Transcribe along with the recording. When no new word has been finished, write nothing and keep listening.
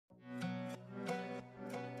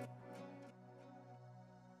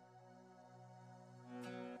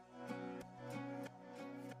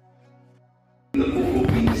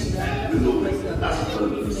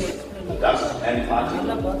and particles,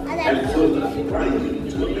 and further grinding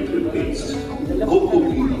to a liquid paste. Cocoa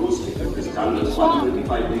bean roasting is done at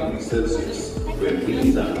 135 degrees Celsius, where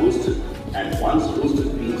beans are roasted, and once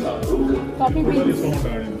roasted beans are broken,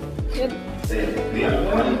 then they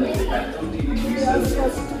are grinded at 50 degrees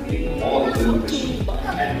Celsius in all mill machine,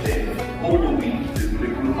 and then cocoa bean is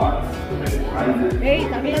liquefied when grinded.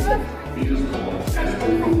 It is called as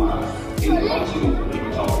cocoa mass in continuous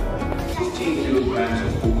milk chocolate. 15 kilograms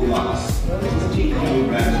of cocoa mass, 15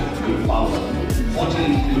 kilograms of milk powder,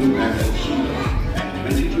 14 kilograms of sugar, and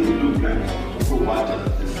 22 kilograms of cocoa butter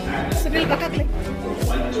is added. For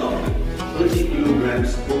white chocolate, 30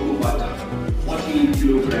 kilograms cocoa butter, 14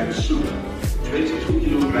 kilograms sugar, 22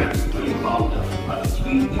 kilograms milk powder are the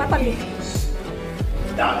three ingredients.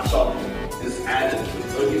 Dark chocolate is added with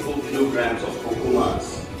 34 kilograms of cocoa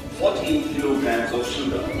mass, 14 kilograms of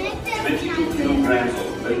sugar, 22 kilograms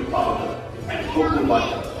of milk powder, and cocoa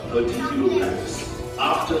butter, 30 kilograms.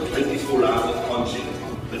 After 24 hours of conching,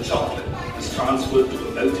 the chocolate is transferred to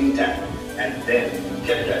a melting tank and then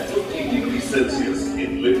kept at 50 degrees Celsius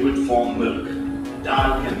in liquid form milk.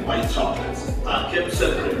 Dark and white chocolates are kept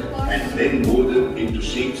separate and then molded into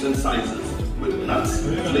shapes and sizes with nuts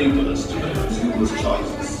and flavors to the consumer's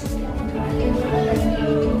choices.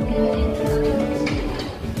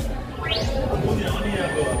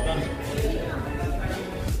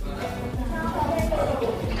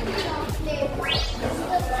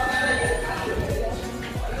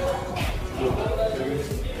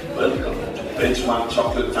 Welcome to Benchmark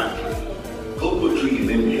Chocolate Factory. Cocoa tree in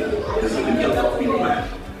India is an intercropping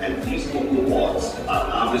plant, and these cocoa pods are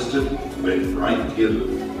harvested when ripe yellow.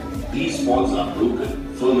 These pods are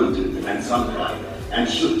broken, fermented and sun-dried and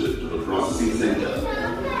shifted to the processing center.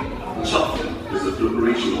 Chocolate is a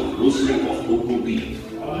preparation of roasting of cocoa bean,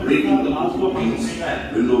 breaking the cocoa beans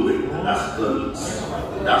and winnowing the dust kernels,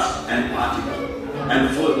 dust and particle,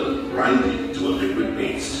 and further grinding to a liquid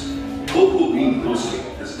paste. Cocoa bean roasting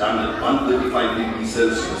is done at 135 degrees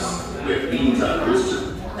Celsius, where beans are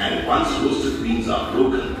roasted, and once roasted beans are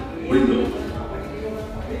broken, winnowed.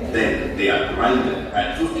 Then they are grinded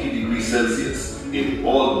at 50 degrees Celsius in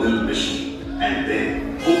ball mill machine, and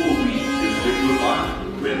then cocoa bean is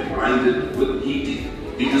liquefied when grinded with heating.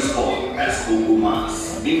 It is called as cocoa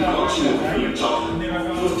mass. In conching of milk chocolate,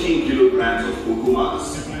 15 kilograms of cocoa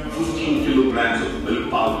mass, 15 kilograms of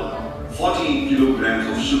milk powder, 14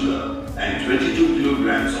 kilograms of sugar, and 22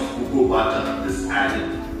 kilograms of cocoa butter is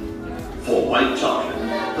added. For white chocolate,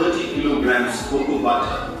 30 kilograms cocoa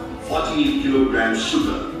butter, 48 kilograms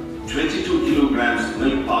sugar, 22 kilograms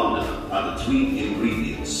milk powder are the three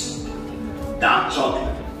ingredients. Dark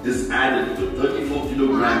chocolate is added with 34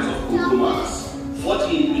 kilograms of cocoa mass,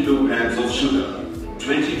 14 kilograms of sugar,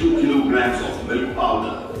 22 kilograms of milk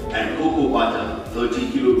powder, and cocoa butter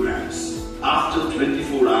 30 kilograms. After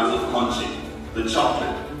 24 hours of conching, the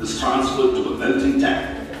chocolate is transferred to a melting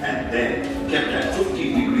tank and then kept at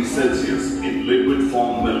 50 degrees Celsius in liquid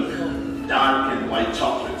form milk. Dark and white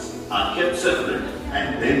chocolates are kept separate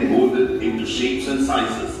and then molded into shapes and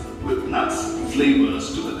sizes with nuts and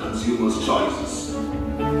flavors to the consumer's choices.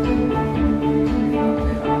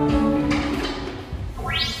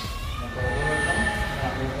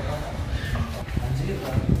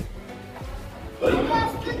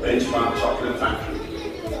 Welcome to Benchmark Chocolate Factory.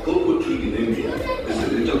 Cocoa tree in India is an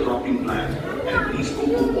intercropping plant, and these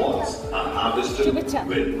cocoa pods are harvested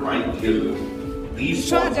when ripe yellow.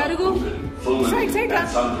 These pods are broken, fermented and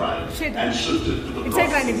sun-dried and shifted to the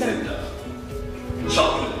processing center.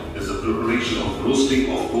 Chocolate is a preparation of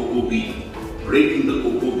roasting of cocoa bean, breaking the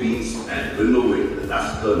cocoa beans and winnowing the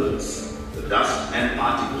dust kernels, the dust and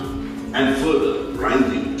particle, and further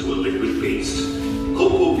grinding to a liquid paste.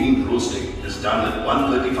 Cocoa bean roasting is done at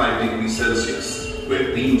 135 degrees Celsius,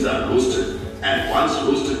 where beans are roasted, and once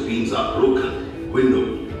roasted beans are broken,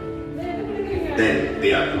 winnowed. Then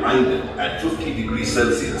they are grinded at 50 degrees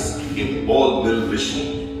Celsius in ball mill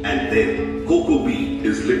machine, and then cocoa bean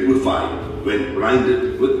is liquefied when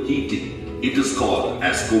grinded with heating. It is called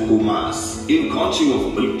as cocoa mass. In conching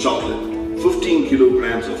of milk chocolate, 15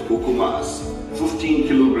 kilograms of cocoa mass, 15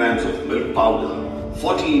 kilograms of milk powder,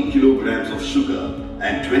 48 kilograms of sugar,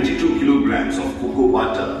 and 22 kilograms of cocoa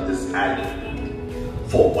butter is added.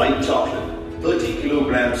 For white chocolate, 30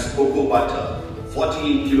 kilograms cocoa butter,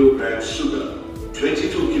 48 kilograms sugar, 22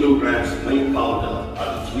 kilograms milk powder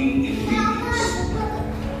are the three ingredients.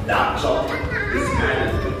 Dark chocolate is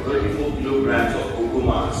added with 34 kilograms of cocoa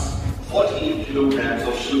mass, 48 kilograms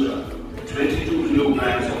of sugar, 22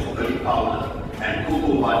 kilograms of milk powder, and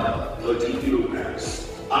cocoa butter 30 kilograms.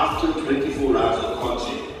 After 24 hours of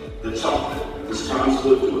conching, the chocolate is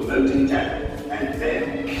transferred to a melting tank and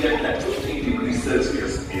then kept at 50 degrees degrees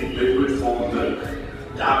Celsius in liquid form milk.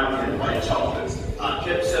 Dark and white chocolates are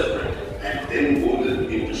kept separate and then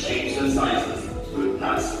molded into shapes and sizes with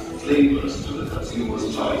nuts, flavors to the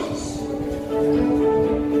consumer's choices.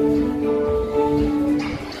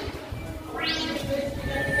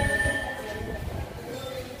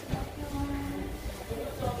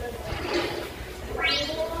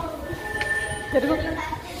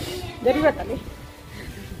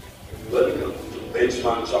 Welcome to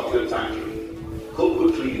Benchmark Chocolate Factory.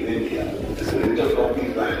 Cocoa Tree in India is an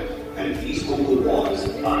intercropping plant, and these cocoa pods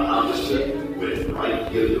are harvested when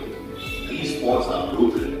ripe yellow. These pods are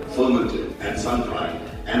broken, fermented and sun-dried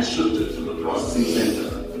and shifted to the processing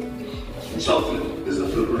center. Chocolate is a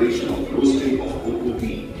preparation of roasting of cocoa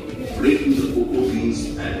bean, breaking the cocoa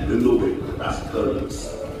beans and winnowing the dust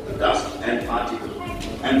kernels, the dust and particles,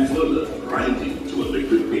 and further grinding to a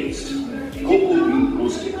liquid paste. Cocoa bean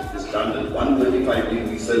roasting is done at 135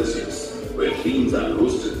 degrees Celsius, where beans are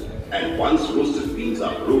roasted, and once roasted beans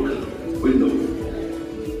are broken, winnowed.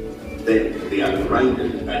 Then they are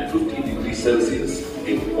grinded at 50 degrees Celsius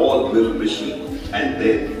in ball mill machine, and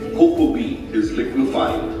then cocoa bean is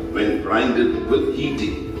liquefied when grinded with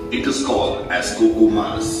heating. It is called as cocoa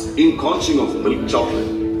mass. In conching of milk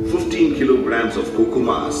chocolate, 15 kilograms of cocoa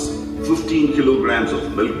mass, 15 kilograms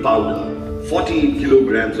of milk powder, 48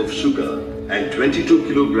 kilograms of sugar, and 22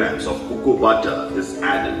 kilograms of cocoa butter is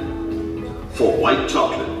added. For white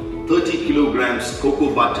chocolate, 30 kilograms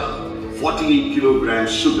cocoa butter, 48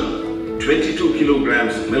 kilograms sugar, 22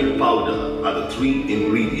 kilograms milk powder are the three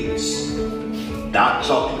ingredients. Dark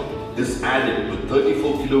chocolate is added with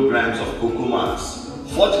 34 kilograms of cocoa mass,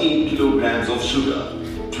 48 kilograms of sugar,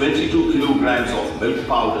 22 kilograms of milk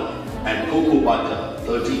powder, and cocoa butter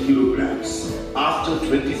 30 kilograms. After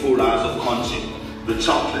 24 hours of conching, the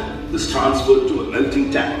chocolate is transferred to a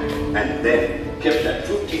melting tank and then kept at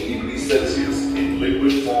 50 degrees Celsius in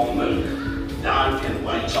liquid form milk. Dark and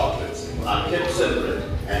white chocolates are kept separate